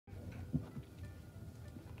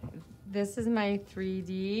This is my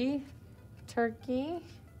 3D turkey.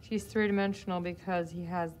 She's three-dimensional because he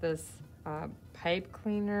has this pipe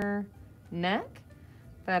cleaner neck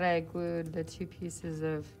that I glued the two pieces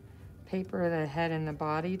of paper, the head and the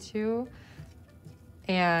body to.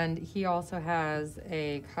 And he also has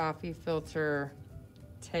a coffee filter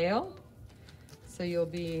tail. So you'll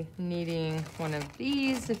be needing one of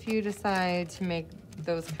these if you decide to make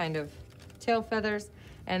those kind of tail feathers.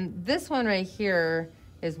 And this one right here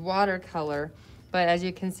is watercolor, but as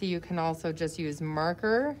you can see, you can also just use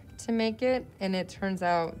marker to make it, and it turns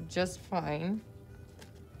out just fine.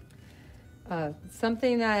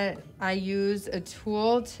 Something that I use a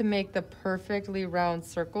tool to make the perfectly round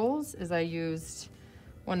circles is I used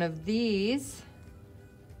one of these.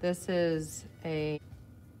 This is a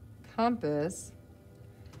compass,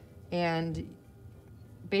 and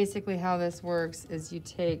basically how this works is you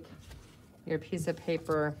take your piece of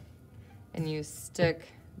paper and you stick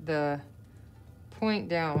the point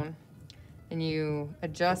down and you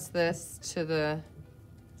adjust this to the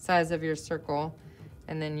size of your circle,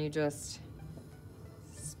 and then you just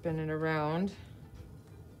spin it around.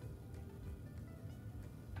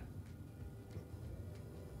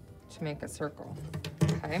 To make a circle,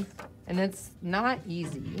 okay? And it's not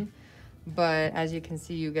easy, but as you can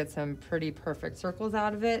see, you get some pretty perfect circles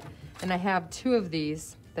out of it. And I have two of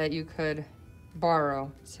these that you could borrow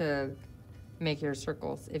to make your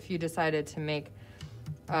circles if you decided to make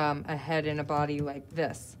a head and a body like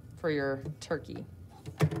this for your turkey.